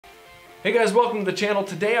Hey guys, welcome to the channel.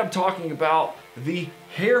 Today I'm talking about the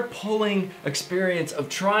hair-pulling experience of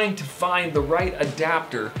trying to find the right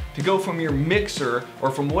adapter to go from your mixer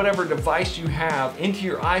or from whatever device you have into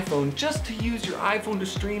your iPhone just to use your iPhone to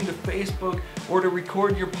stream to Facebook or to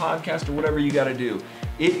record your podcast or whatever you gotta do.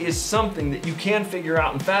 It is something that you can figure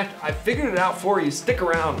out. In fact, I figured it out for you. Stick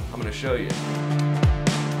around, I'm gonna show you.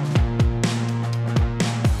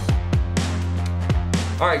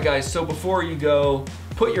 All right guys, so before you go,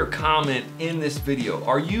 put your comment in this video.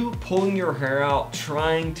 Are you pulling your hair out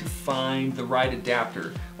trying to find the right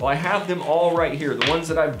adapter? Well, I have them all right here. The ones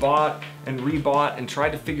that I've bought and rebought and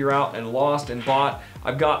tried to figure out and lost and bought.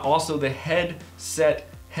 I've got also the headset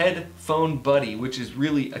headphone buddy, which is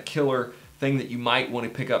really a killer thing that you might want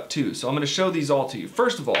to pick up too. So I'm going to show these all to you.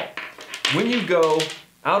 First of all, when you go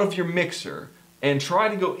out of your mixer and try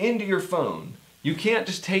to go into your phone, you can't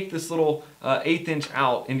just take this little 1/8 inch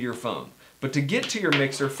out into your phone. But to get to your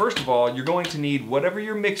mixer, first of all, you're going to need whatever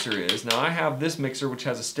your mixer is. Now I have this mixer which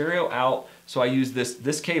has a stereo out, so I use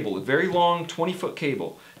this cable, a very long 20-foot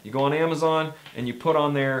cable. You go on Amazon and you put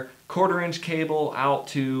on there 1/4 inch cable out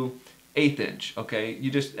to 1/8 inch, okay?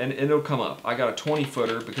 And it'll come up. I got a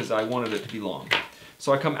 20-footer because I wanted it to be long.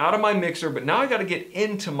 So I come out of my mixer, but now I gotta get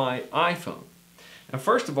into my iPhone. Now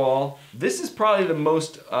first of all, this is probably the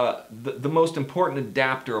most important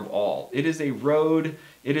adapter of all. It is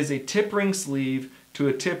a tip ring sleeve to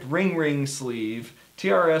a tip ring sleeve,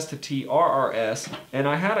 TRS to TRRS, and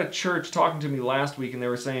I had a church talking to me last week and they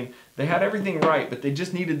were saying they had everything right, but they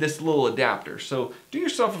just needed this little adapter. So do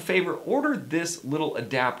yourself a favor, order this little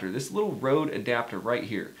adapter, this little Rode adapter right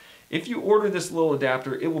here. If you order this little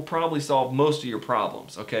adapter, it will probably solve most of your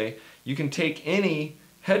problems, okay? You can take any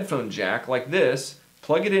headphone jack like this,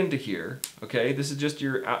 plug it into here, okay? This is just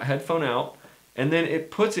your headphone out, and then it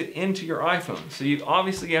puts it into your iPhone. So you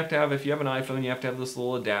obviously have to have, if you have an iPhone, you have to have this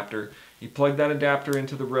little adapter. You plug that adapter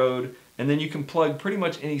into the Rode, and then you can plug pretty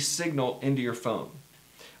much any signal into your phone.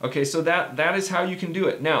 Okay, so that is how you can do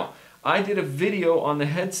it. Now, I did a video on the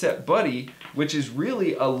Headset Buddy, which is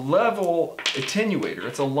really a level attenuator.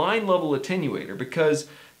 It's a line level attenuator because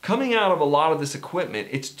coming out of a lot of this equipment,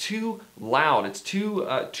 it's too loud. It's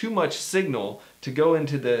too much signal to go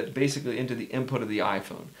into basically into the input of the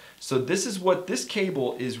iPhone. So this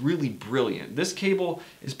cable is really brilliant. This cable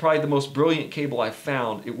is probably the most brilliant cable I've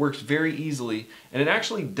found. It works very easily, and it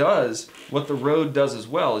actually does what the Rode does as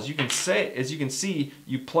well. As you can see,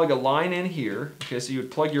 you plug a line in here. Okay, so you would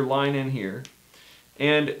plug your line in here,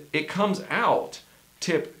 and it comes out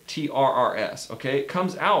tip TRRS. Okay, it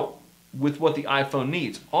comes out with what the iPhone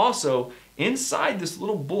needs. Also, inside this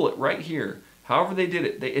little bullet right here, however they did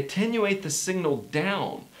it, they attenuate the signal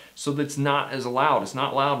down so that it's not as loud. It's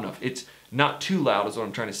not loud enough. It's not too loud is what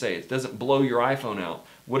I'm trying to say. It doesn't blow your iPhone out.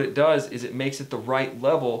 What it does is it makes it the right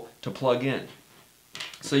level to plug in.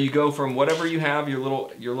 So you go from whatever you have, your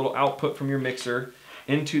little output from your mixer,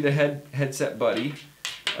 into the Headset Buddy,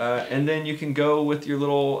 and then you can go with your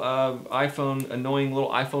little annoying little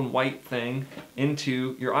iPhone white thing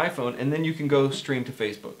into your iPhone, and then you can go stream to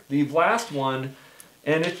Facebook. The last one,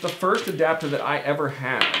 and it's the first adapter that I ever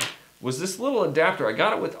had, was this little adapter. I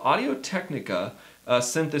got it with Audio-Technica,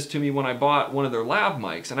 sent this to me when I bought one of their lav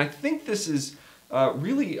mics, and I think this is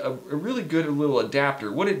really a really good little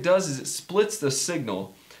adapter. What it does is it splits the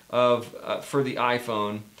signal for the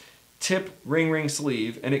iPhone, tip ring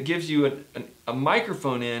sleeve, and it gives you a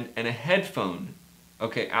microphone in and a headphone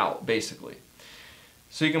out basically.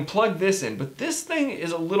 So you can plug this in, but this thing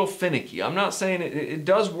is a little finicky. I'm not saying it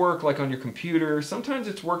does work like on your computer. Sometimes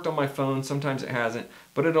it's worked on my phone, sometimes it hasn't,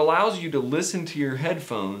 but it allows you to listen to your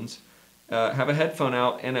headphones, have a headphone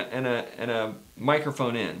out and a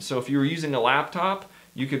microphone in. So if you were using a laptop,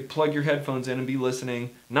 you could plug your headphones in and be listening,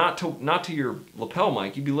 not to your lapel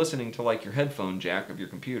mic, you'd be listening to like your headphone jack of your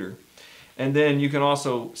computer. And then you can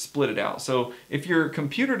also split it out. So if your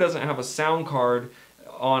computer doesn't have a sound card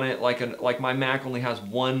on it, like my Mac only has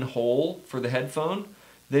one hole for the headphone,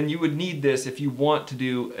 then you would need this if you want to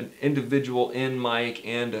do an individual in mic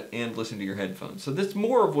and listen to your headphones. So that's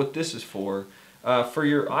more of what this is for. For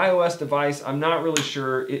your iOS device, I'm not really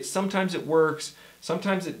sure. Sometimes it works,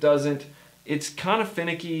 sometimes it doesn't. It's kind of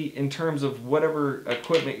finicky in terms of whatever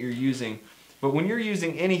equipment you're using. But when you're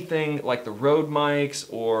using anything like the Rode mics,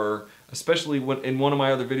 or especially in one of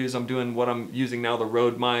my other videos I'm doing what I'm using now, the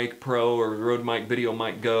Rode Mic Pro or Rode Mic Video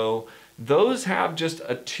Mic Go, those have just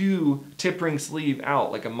a 2 tip ring sleeve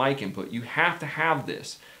out, like a mic input. You have to have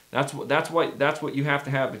this. That's what you have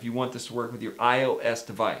to have if you want this to work with your iOS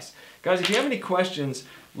device. Guys, if you have any questions,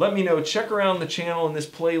 let me know. Check around the channel in this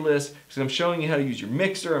playlist because I'm showing you how to use your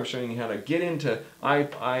mixer. I'm showing you how to get into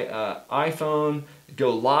iPhone,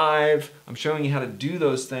 go live. I'm showing you how to do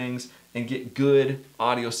those things and get good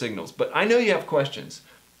audio signals. But I know you have questions.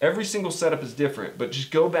 Every single setup is different, but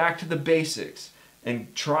just go back to the basics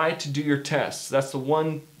and try to do your tests. That's the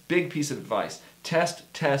one big piece of advice.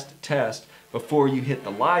 Test, test, test before you hit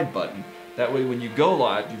the live button. That way when you go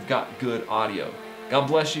live, you've got good audio. God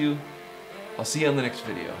bless you. I'll see you on the next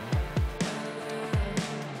video.